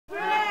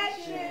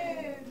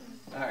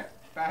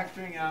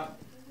factoring out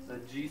the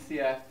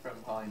GCF from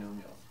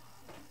polynomials.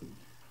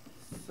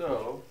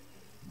 So,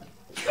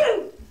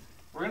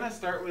 we're going to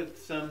start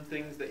with some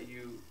things that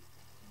you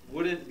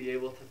wouldn't be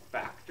able to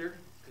factor,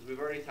 because we've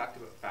already talked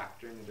about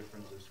factoring the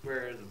difference of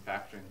squares and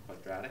factoring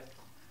quadratics.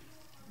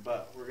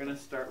 But we're going to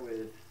start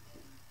with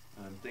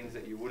things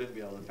that you wouldn't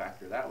be able to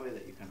factor that way,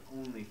 that you can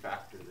only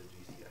factor the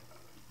GCF out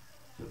of.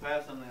 So if I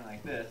have something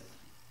like this,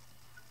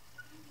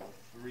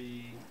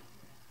 3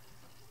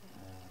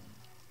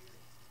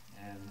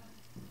 n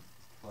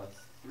plus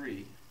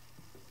 3,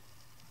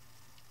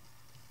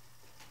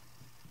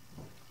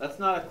 that's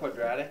not a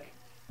quadratic,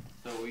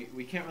 so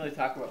we can't really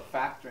talk about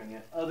factoring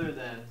it other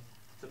than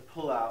to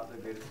pull out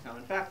the greatest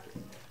common factor,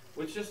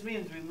 which just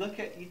means we look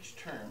at each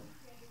term.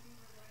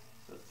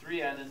 So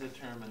 3n is a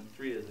term and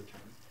 3 is a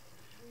term.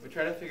 We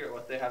try to figure out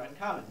what they have in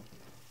common.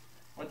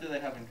 What do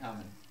they have in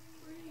common?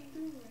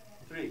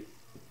 3.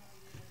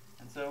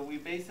 And so we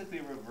basically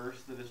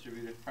reverse the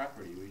distributive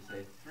property. We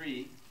say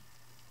 3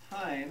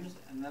 times,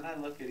 and then I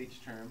look at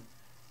each term.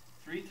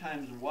 3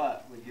 times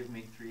what would give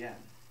me 3n?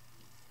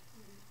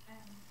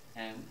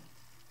 N.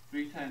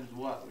 3 times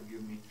what would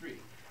give me 3?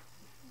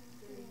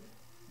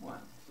 1.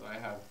 So I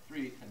have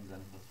 3 times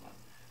n plus 1.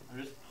 I'm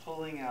just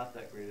pulling out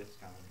that greatest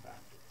common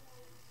factor.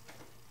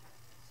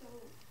 So,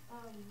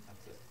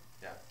 that's it.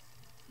 Yeah.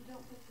 You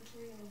don't put the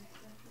 3 in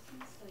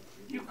parentheses? Like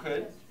you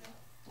could.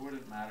 It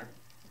wouldn't matter.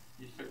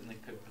 You certainly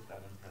could put that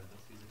in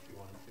parentheses if you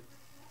wanted to.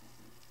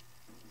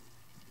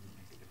 Wouldn't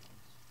make a difference.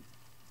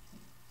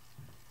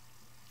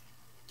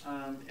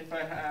 If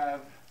I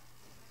have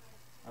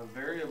a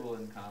variable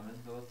in common,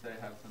 so let's say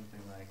I have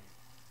something like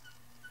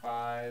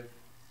 5n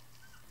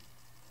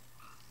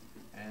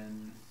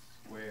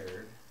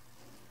squared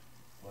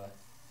plus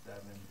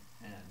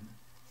 7n,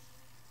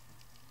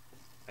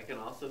 I can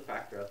also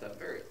factor out that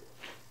variable.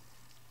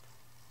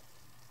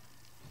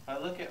 If I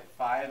look at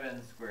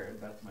 5n squared,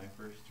 that's my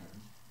first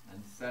term,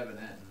 and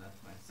 7n,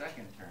 that's my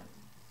second term,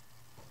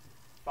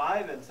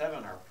 5 and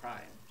 7 are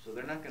prime, so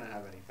they're not going to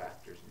have any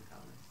factors in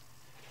common.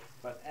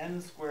 But n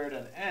squared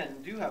and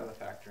n do have a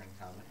factor in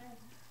common,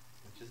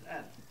 which is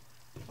n.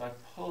 So I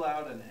pull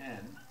out an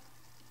n,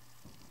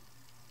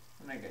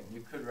 and again,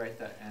 you could write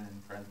that n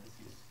in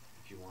parentheses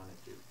if you wanted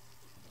to.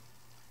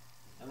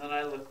 And then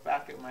I look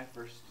back at my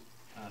first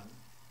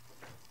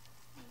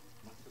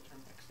what's the term?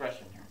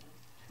 Expression here.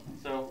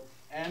 So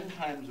n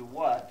times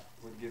what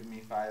would give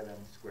me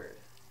 5n squared?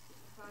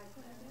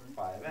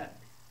 5n.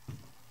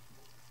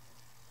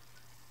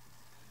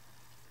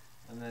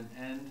 And then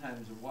n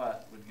times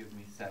what would give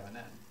me 7n?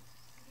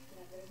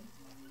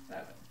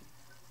 7.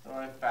 So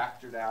I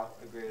factored out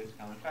a greatest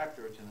common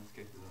factor, which in this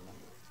case is a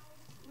number.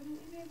 Wouldn't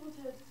you be able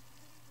to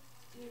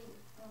do,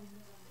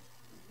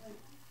 like,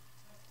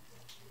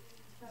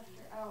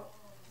 factor out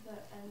the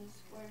n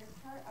squared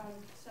part out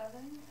of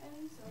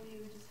 7n? So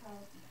you would just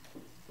have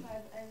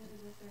 5n to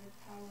the third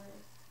power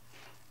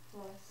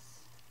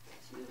plus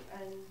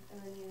 2n, and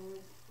then you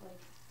would,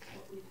 like,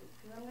 what we did.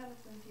 Because I'm kind of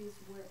confused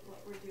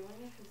what we're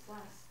doing, because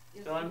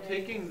So I'm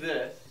taking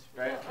this,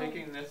 right? I'm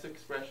taking this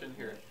expression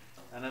here,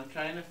 and I'm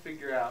trying to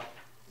figure out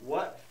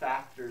what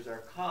factors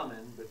are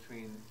common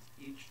between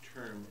each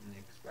term in the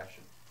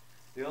expression.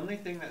 The only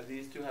thing that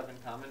these two have in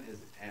common is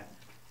n.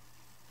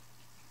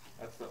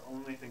 That's the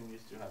only thing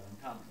these two have in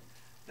common.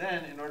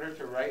 Then, in order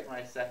to write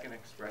my second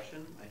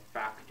expression, my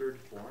factored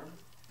form,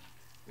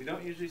 we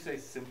don't usually say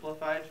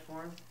simplified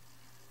form.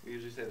 We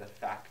usually say the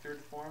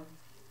factored form.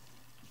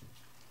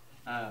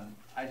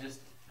 I just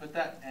put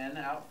that n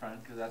out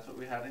front because that's what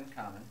we had in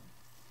common.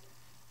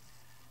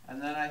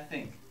 And then I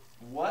think,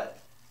 what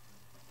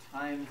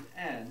times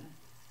n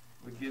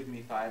would give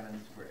me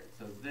 5n squared?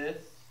 So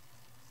this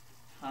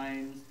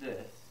times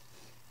this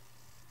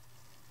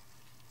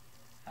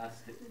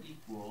has to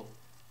equal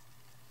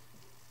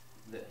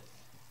this,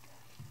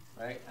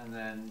 right? And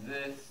then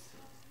this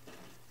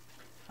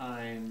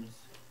times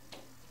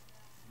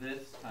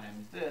this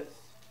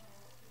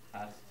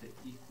has to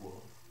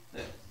equal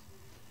this.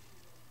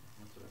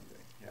 That's what I'm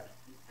doing, yeah.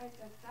 I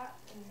get that,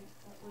 and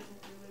that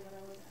wasn't really what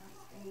I was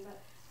asking, but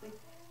like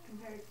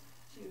compared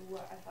to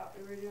what I thought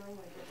we were doing,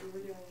 like what we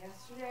were doing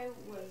yesterday,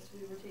 was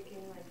we were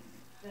taking like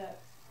the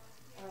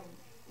an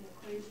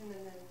equation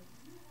and then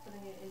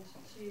putting it into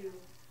two,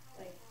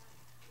 like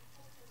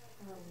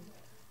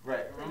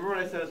right. Remember what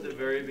I said at the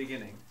very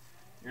beginning.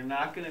 You're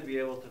not going to be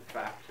able to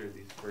factor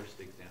these first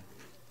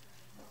examples.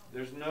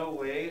 There's no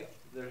way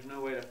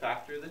to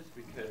factor this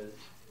because,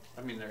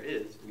 I mean there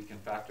is, we can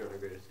factor out our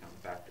greatest common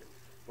factor.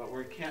 But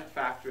we can't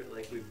factor it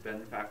like we've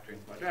been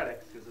factoring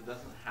quadratics because it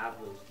doesn't have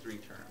those 3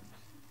 terms.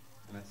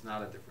 And it's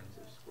not a difference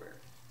of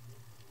squares.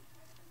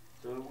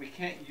 So we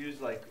can't use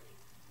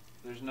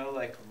there's no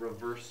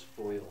reverse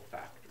FOIL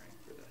factoring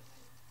for this.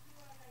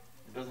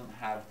 It doesn't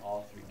have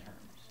all 3 terms.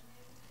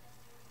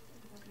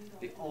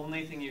 The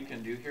only thing you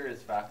can do here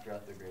is factor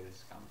out the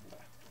greatest common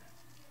factor.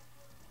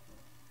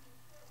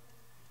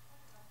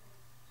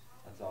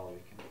 That's all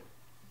we can do.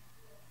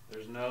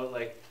 There's no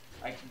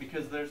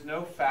because there's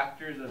no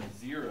factors of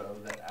 0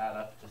 that add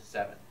up to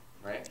 7,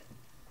 right?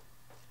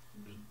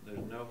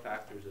 There's no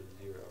factors of 0.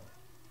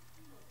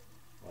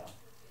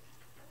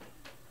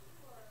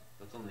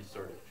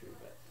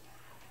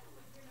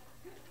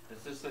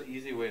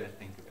 easy way to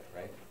think of it,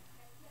 right?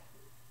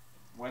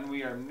 When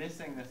we are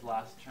missing this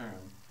last term,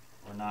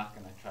 we're not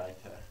going to try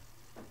to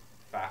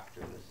factor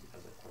this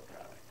as a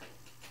quadratic.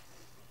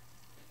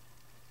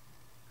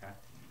 Okay?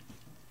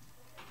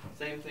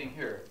 Same thing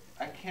here.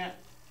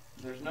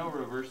 There's no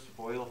reverse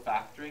FOIL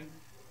factoring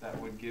that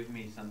would give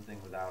me something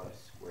without a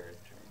squared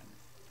term in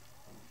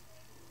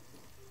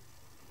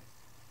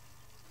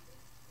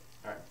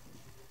it. Alright,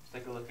 let's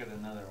take a look at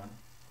another one.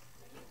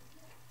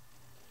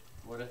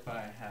 What if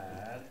I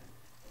had,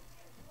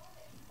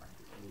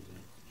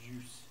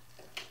 juice.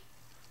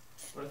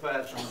 What if I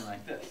had something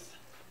like this?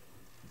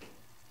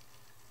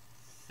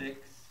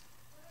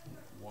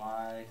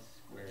 6y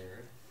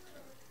squared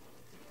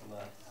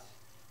plus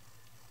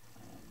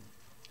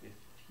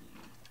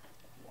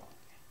 15y.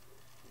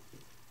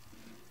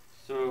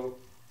 So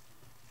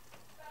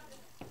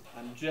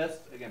I'm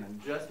just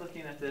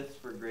looking at this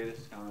for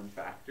greatest common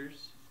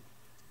factors.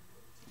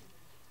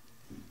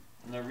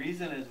 And the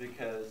reason is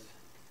because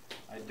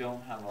I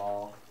don't have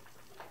all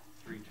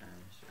three terms.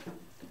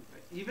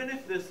 Even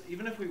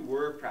if we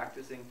were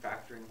practicing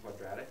factoring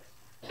quadratics,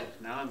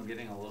 now I'm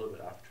getting a little bit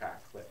off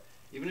track, but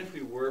even if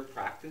we were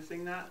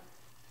practicing that,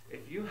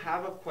 if you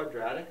have a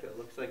quadratic that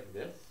looks like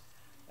this,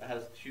 that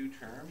has two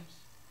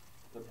terms,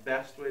 the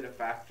best way to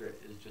factor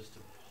it is just to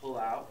pull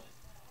out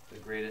the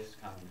greatest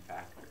common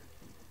factor.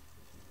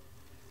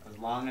 As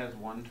long as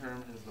one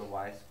term is the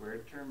y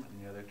squared term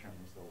and the other term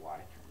is the y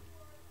term.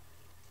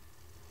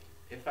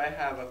 If I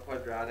have a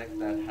quadratic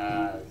that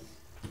has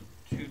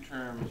two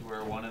terms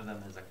where one of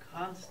them is a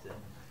constant,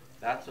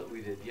 that's what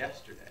we did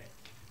yesterday.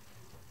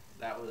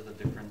 That was a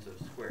difference of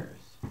squares.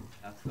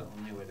 That's the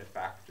only way to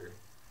factor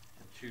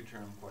a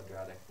two-term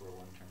quadratic where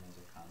one term is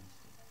a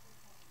constant.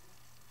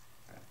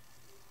 Okay.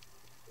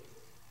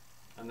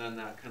 And then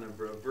that kind of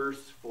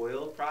reverse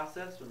FOIL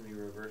process, when we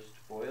reversed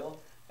FOIL,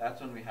 that's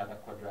when we had a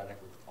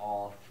quadratic with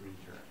all three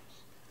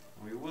terms.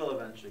 And we will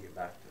eventually get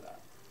back to that.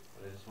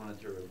 But I just wanted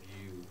to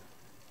review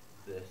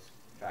this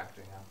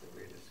factoring out the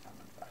greatest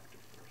common factor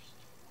first.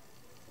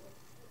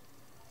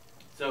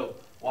 So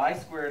y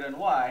squared and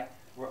y,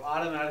 we're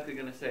automatically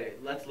going to say,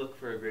 let's look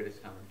for a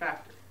greatest common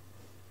factor.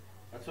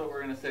 That's what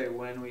we're going to say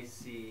when we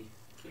see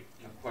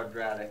a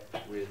quadratic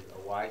with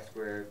a y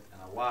squared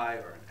and a y,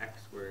 or an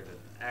x squared and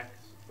an x,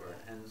 or an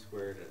n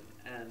squared and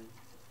an n,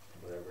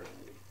 whatever it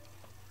may be.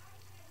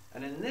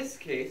 And in this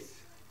case,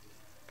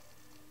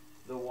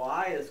 the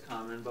y is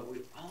common, but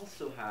we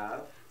also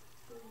have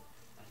a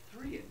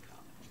 3 in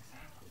common.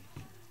 Exactly.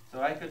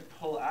 So I could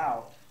pull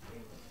out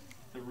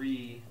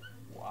 3y.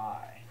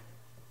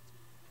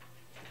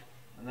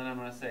 And then I'm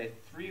going to say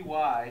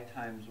 3y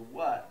times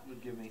what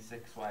would give me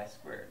 6y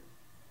squared?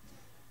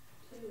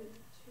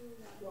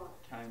 2y.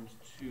 Times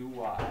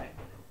 2y.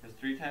 Because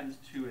 3 times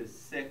 2 is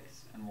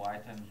 6, and y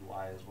times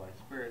y is y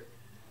squared.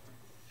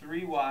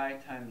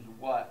 3y times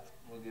what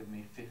will give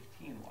me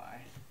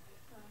 15y?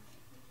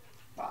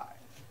 5.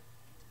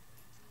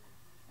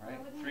 Right?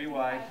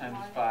 3y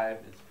times 5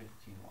 is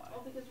 15y.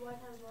 Oh, because y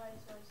times y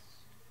is y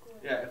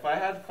squared. Yeah, if I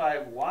had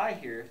 5y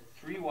here,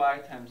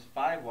 3y times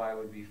 5y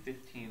would be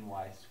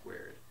 15y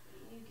squared,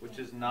 which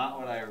is not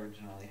what I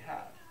originally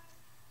had.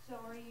 So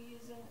are you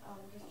using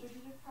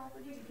distributive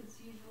property? Because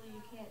usually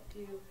you can't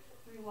do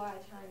 3y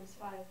times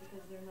 5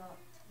 because they're not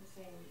the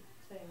same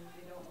thing.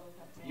 They don't both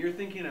have the same. You're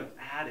thinking of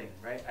adding,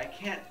 right? I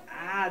can't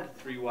add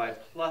 3y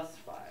plus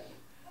 5,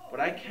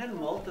 but I can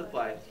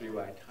multiply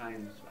 3y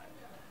times 5.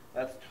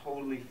 That's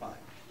totally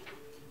fine,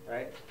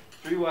 right?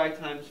 3y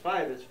times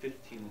 5 is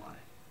 15y.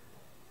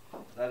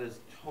 That is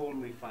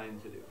totally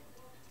fine to do.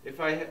 If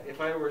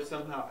I were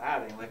somehow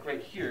adding, like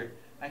right here,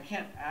 I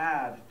can't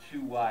add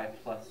 2y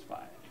plus 5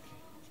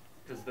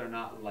 because they're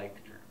not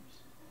like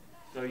terms.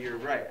 So you're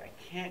right, I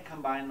can't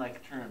combine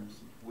like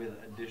terms with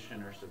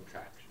addition or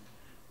subtraction.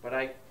 But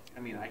I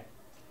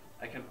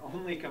can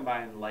only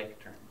combine like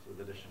terms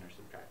with addition or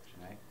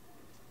subtraction, right?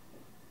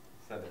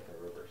 Set it the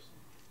reverse.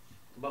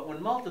 But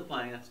when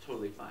multiplying, that's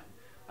totally fine.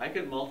 I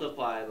could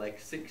multiply like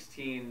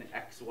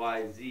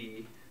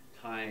 16xyz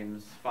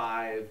times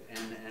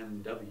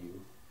 5nmw,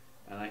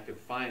 and I could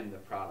find the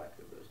product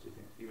of those two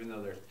things, even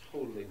though they're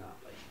totally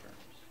not like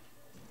terms.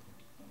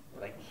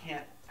 But I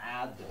can't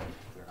add them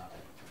if they're not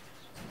like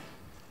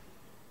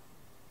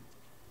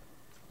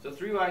terms. So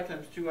 3y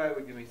times 2y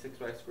would give me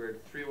 6y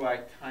squared.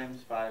 3y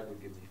times 5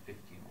 would give me 15y.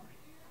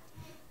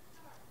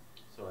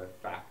 So I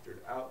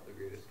factored out the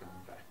greatest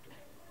common factor.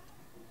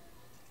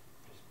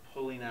 Just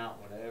pulling out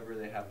whatever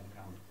they have in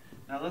common.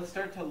 Now let's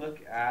start to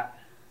look at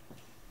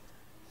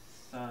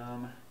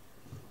some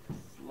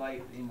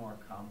slightly more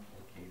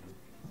complicated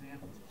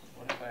examples.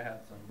 What if I had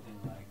something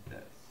like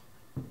this?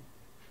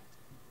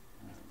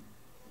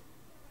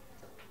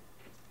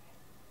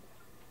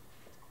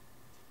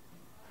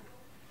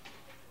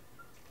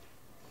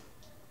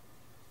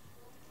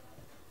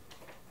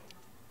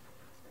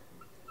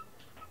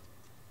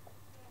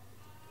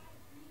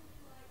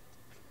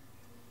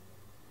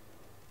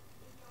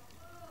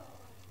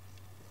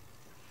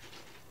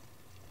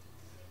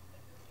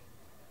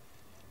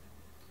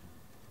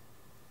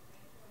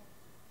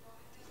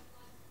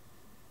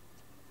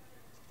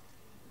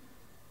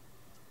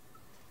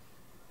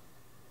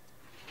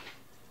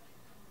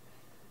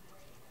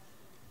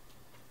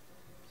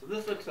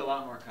 this looks a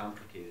lot more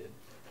complicated.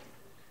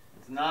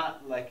 It's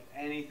not like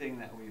anything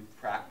that we've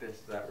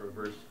practiced that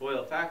reverse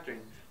FOIL factoring,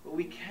 but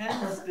we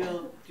can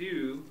still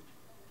do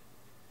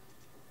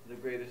the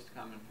greatest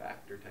common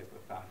factor type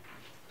of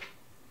factoring.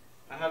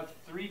 I have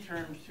 3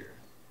 terms here.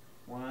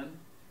 1,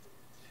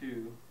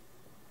 2,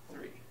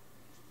 3.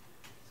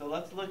 So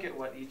let's look at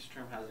what each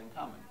term has in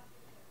common.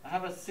 I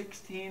have a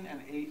 16,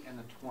 an 8, and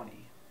a 20.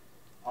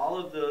 All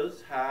of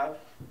those have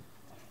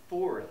a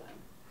 4 in them.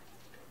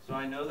 So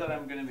I know that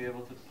I'm going to be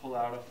able to pull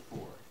out a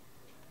 4.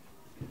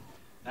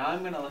 Now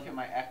I'm going to look at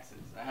my x's.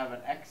 I have an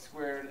x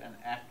squared, an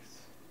x,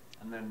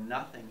 and then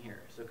nothing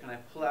here. So can I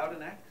pull out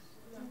an x?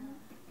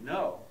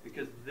 No,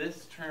 because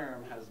this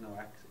term has no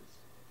x's.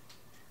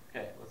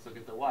 Okay, let's look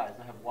at the y's.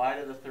 I have y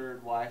to the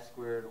third, y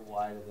squared,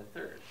 y to the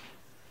third.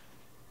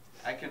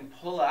 I can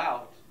pull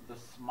out the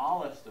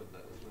smallest of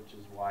those, which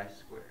is y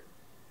squared.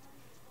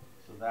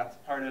 So that's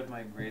part of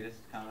my greatest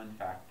common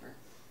factor.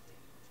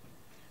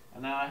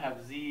 And now I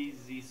have z,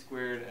 z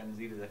squared, and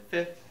z to the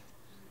 5th.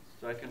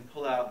 So I can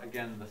pull out,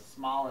 again, the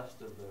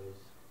smallest of those,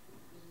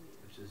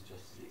 which is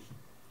just z.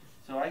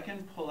 So I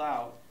can pull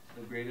out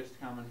the greatest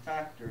common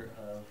factor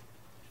of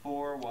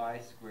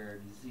 4y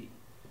squared z.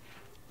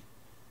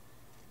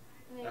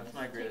 That's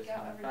my greatest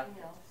common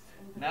factor.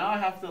 Now I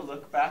have to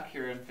look back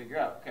here and figure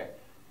out, okay,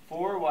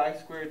 4y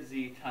squared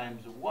z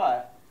times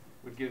what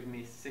would give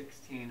me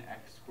 16x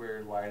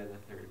squared y to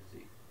the 3rd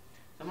z.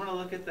 So I'm going to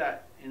look at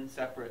that in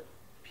separate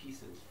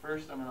pieces.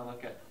 First, I'm going to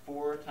look at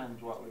 4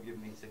 times what would give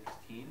me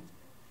 16,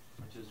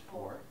 which is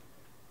 4.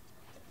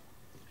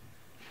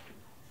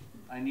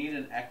 I need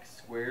an x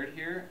squared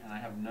here, and I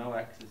have no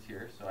x's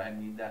here, so I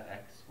need that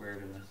x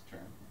squared in this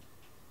term.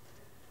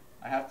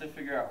 I have to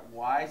figure out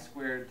y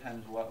squared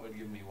times what would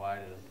give me y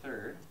to the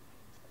 3rd,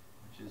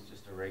 which is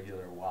just a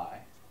regular y.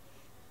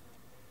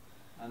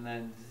 And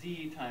then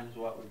z times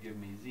what would give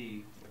me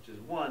z, which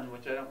is 1,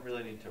 which I don't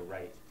really need to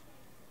write,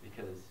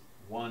 because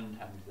 1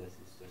 times this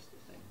is just the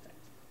same thing.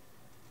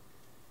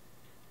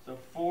 So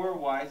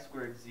 4y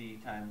squared z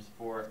times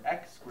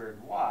 4x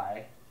squared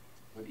y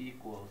would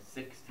equal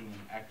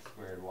 16x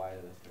squared y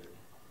to the 3rd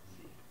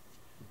z.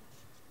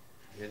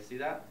 You guys see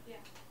that? Yeah.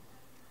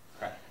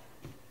 Correct.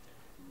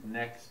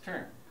 Next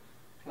term,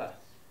 plus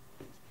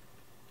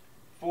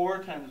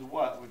 4 times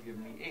what would give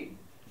me 8?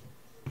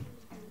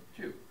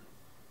 2.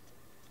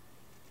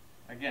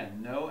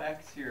 Again, no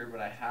x here,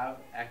 but I have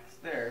x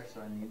there, so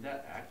I need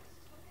that x.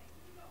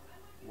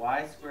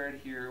 Y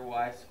squared here,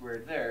 y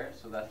squared there,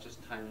 so that's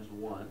just times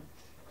 1.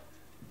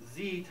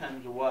 Z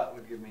times what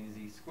would give me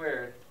z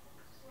squared?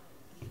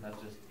 That's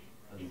just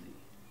a z.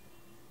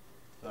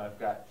 So I've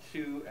got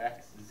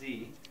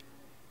 2xz.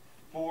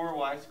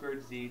 4y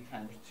squared z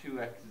times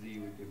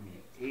 2xz would give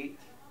me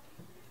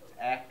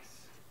 8x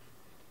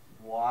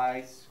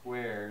y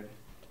squared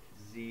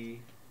z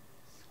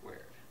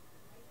squared.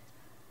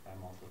 I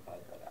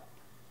multiplied that out.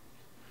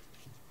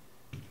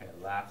 Okay,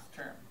 last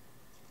term.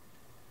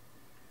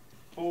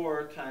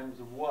 4 times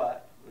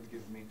what would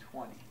give me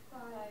 20?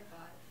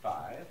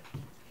 5.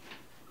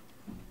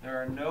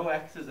 There are no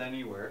x's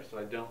anywhere, so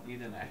I don't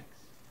need an x.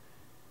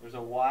 There's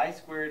a y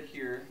squared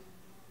here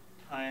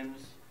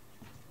times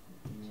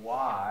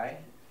y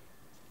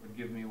would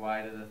give me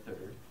y to the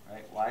 3rd,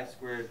 right? Y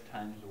squared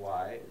times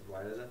y is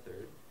y to the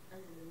 3rd.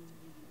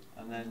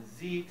 And then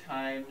z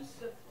times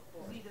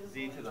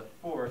z to the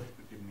 4th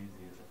would give me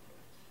z to the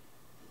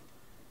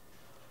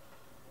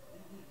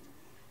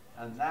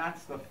 5th. And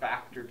that's the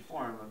factored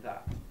form of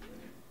that,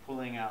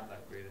 pulling out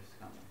that greatest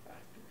common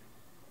factor.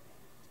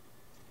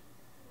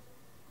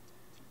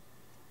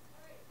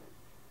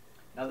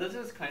 Now this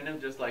is kind of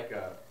just like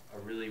a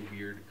really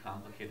weird,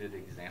 complicated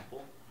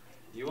example.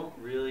 You won't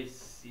really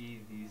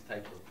see these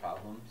types of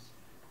problems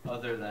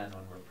other than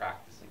when we're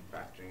practicing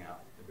factoring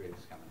out the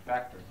greatest common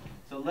factor.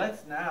 So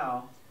let's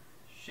now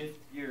shift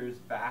gears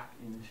back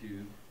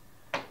into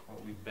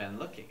what we've been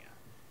looking at.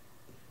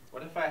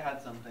 What if I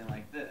had something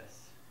like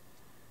this?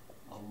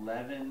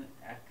 11x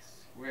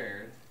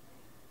squared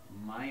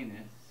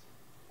minus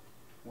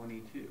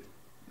 22.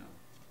 No,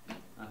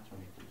 not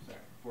 22, sorry,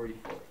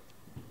 44.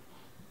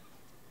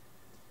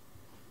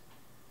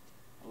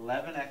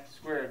 11x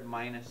squared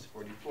minus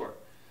 44.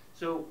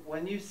 So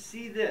when you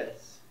see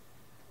this,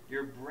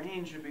 your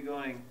brain should be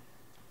going,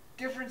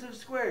 difference of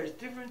squares,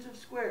 difference of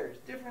squares,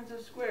 difference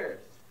of squares.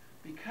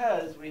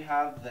 Because we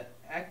have the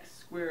x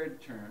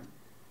squared term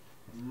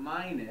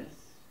minus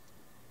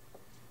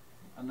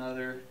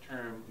another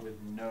term with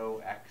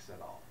no x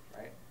at all,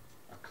 right?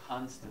 A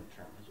constant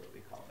term is what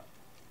we call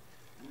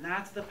it. And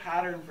that's the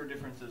pattern for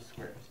difference of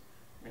squares.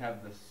 We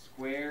have the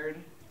squared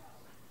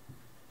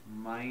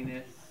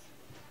minus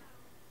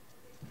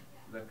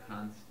the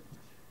constant.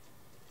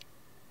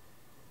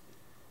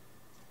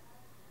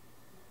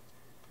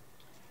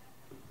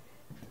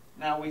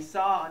 Now we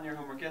saw on your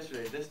homework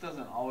yesterday, this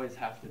doesn't always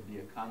have to be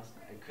a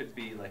constant. It could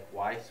be like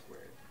y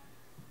squared.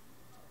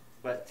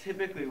 But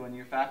typically when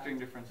you're factoring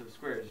difference of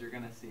squares, you're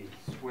going to see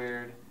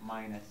squared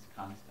minus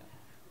constant,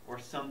 or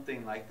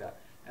something like that.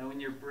 And when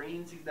your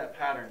brain sees that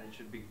pattern, it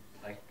should be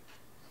like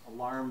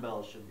alarm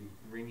bells should be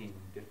ringing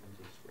difference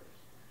of squares.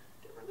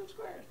 Difference of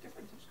squares,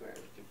 difference of squares,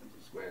 difference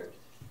of squares.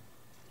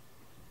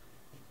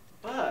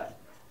 But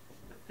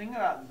the thing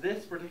about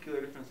this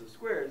particular difference of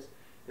squares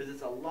is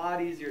it's a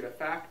lot easier to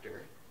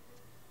factor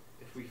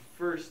if we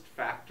first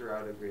factor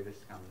out a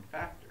greatest common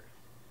factor.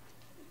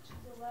 Which is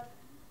 11.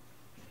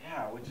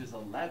 Yeah, which is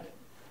 11.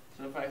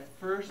 So if I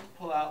first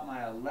pull out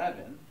my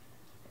 11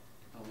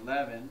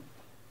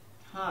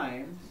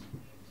 times,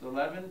 so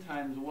 11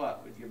 times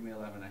what would give me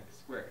 11x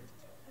squared?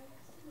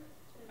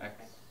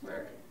 X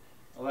squared.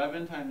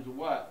 11 times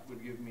what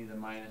would give me the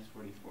minus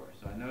 44?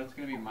 So I know it's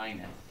going to be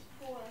minus.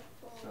 4.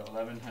 So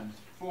 11 times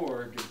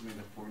 4 gives me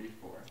the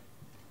 44.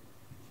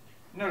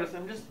 Notice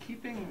I'm just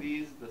keeping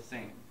these the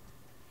same.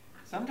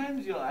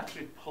 Sometimes you'll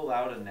actually pull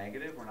out a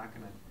negative. We're not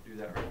going to do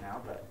that right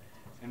now, but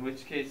in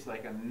which case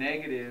like a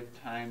negative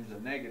times a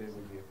negative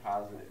would be a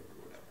positive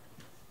or whatever.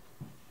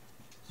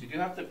 So you do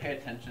have to pay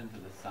attention to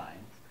the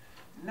signs.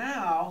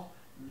 Now,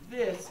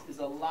 this is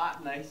a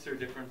lot nicer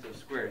difference of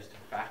squares to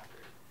factor.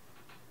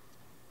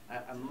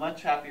 I'm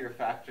much happier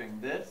factoring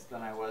this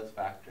than I was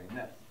factoring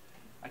this.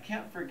 I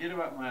can't forget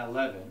about my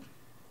 11,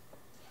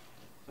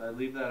 so I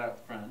leave that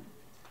up front.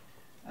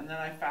 And then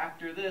I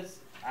factor this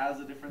as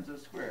a difference of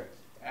squares.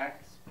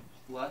 X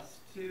plus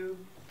 2,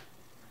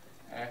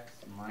 x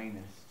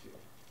minus 2.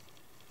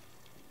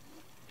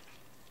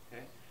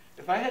 Okay?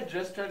 If I had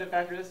just tried to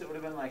factor this, it would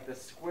have been like the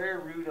square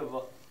root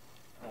of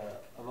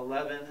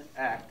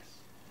 11x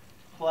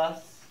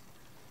plus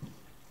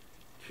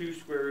 2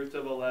 square roots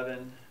of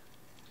 11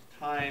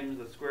 times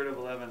the square root of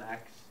 11x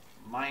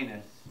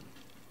minus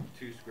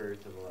 2 square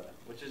roots of 11,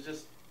 which is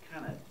just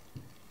kind of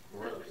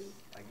gross.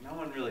 Like no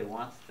one really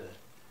wants to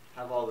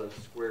have all those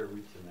square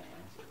roots in their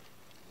answer.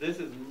 This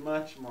is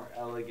much more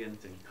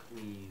elegant and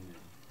clean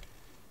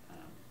and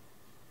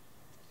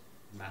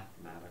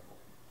mathematical.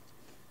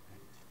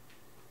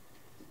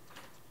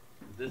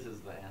 This is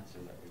the answer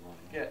that we want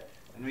to get.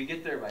 And we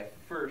get there by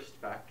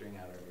first factoring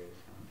out our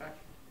greatest common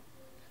factor.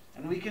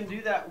 And we can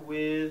do that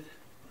with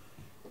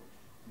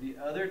the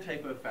other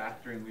type of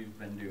factoring we've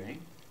been doing.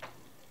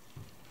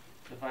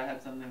 So if I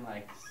had something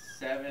like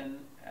 7x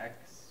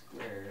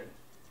squared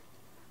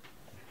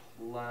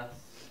plus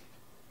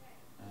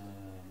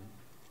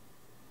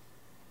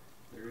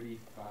 35x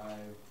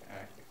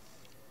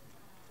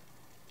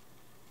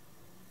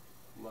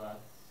plus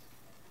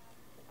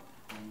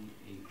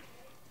 28.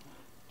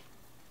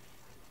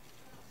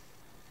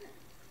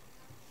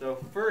 So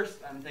first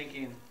I'm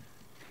thinking,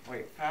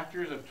 wait,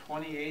 factors of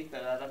 28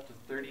 that add up to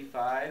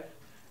 35.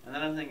 And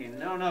then I'm thinking,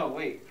 no,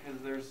 wait,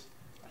 because there's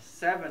a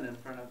 7 in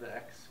front of the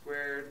x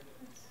squared.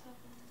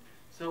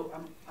 So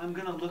I'm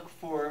going to look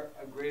for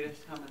a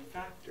greatest common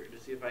factor to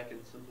see if I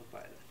can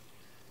simplify this.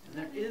 And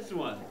there is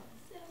one,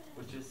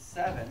 which is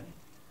 7.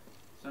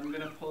 So I'm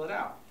going to pull it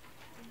out.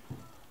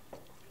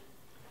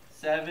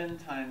 7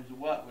 times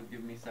what would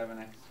give me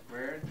 7x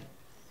squared?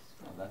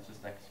 Oh, that's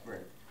just x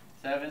squared.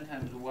 7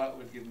 times what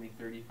would give me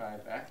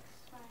 35x?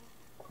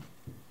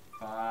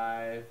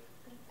 5x.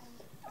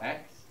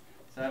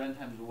 7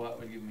 times what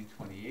would give me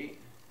 28?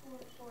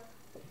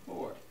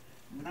 4.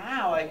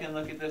 Now I can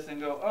look at this and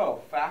go,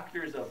 oh,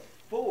 factors of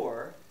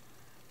 4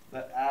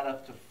 that add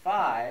up to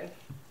 5.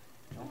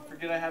 Don't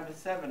forget I have a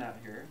 7 out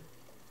here.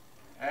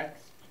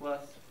 X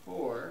plus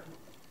 4,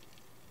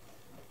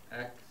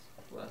 x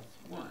plus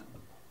 1.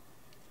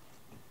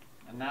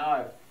 And now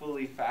I've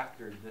fully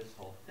factored this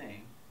whole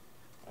thing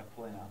by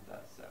pulling out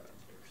that 7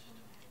 first.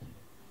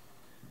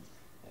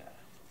 Yeah.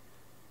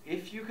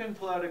 If you can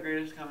pull out a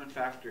greatest common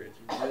factor, it's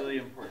really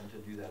important to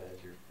do that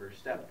as your first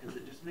step because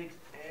it just makes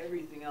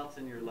everything else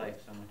in your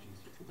life so much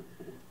easier.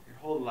 Your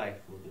whole life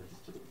will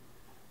just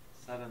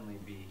suddenly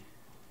be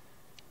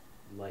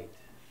light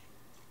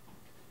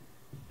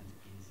and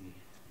easy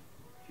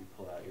if you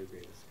pull out your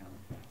greatest common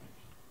factor.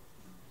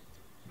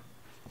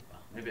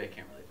 Well, maybe I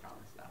can't really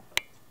promise that,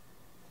 but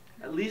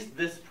at least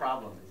this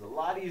problem is a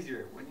lot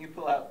easier when you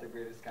pull out the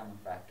greatest common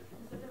factor from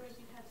the Otherwise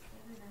you'd have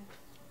 7x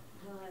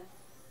plus.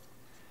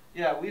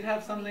 Yeah, we'd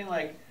have something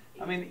like,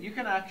 I mean, you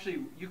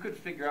could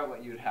figure out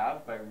what you'd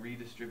have by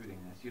redistributing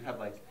this. You'd have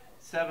like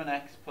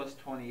 7x plus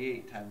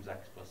 28 times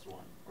x plus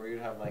 1. Or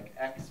you'd have like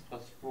x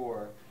plus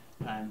 4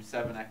 times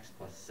 7x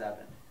plus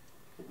 7.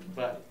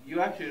 But you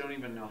actually don't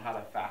even know how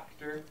to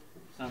factor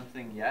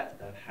something yet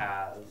that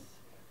has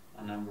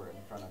a number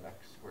in front of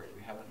x squared.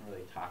 We haven't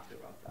really talked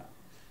about that.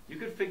 You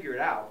could figure it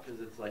out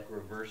because it's like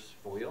reverse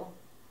FOIL.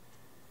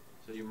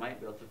 So you might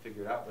be able to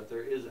figure it out, but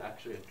there is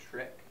actually a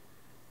trick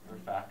for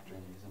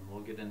factoring these, and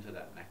we'll get into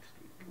that next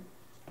week.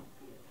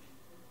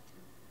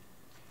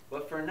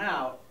 But for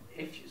now,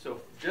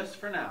 just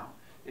for now,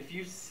 if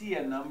you see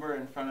a number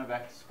in front of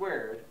x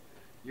squared,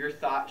 your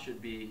thought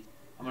should be,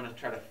 I'm going to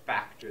try to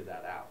factor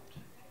that out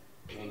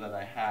so that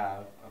I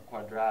have a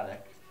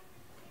quadratic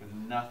with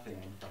nothing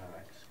in front of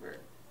x squared.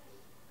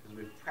 Because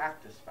we've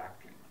practiced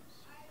factoring those.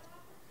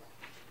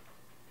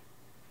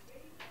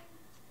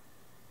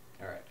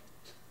 All right.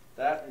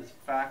 That is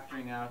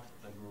factoring out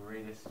the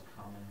greatest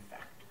common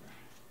factor.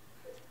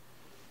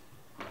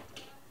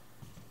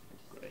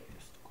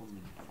 Greatest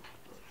common factor.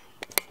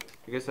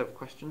 You guys have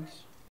questions?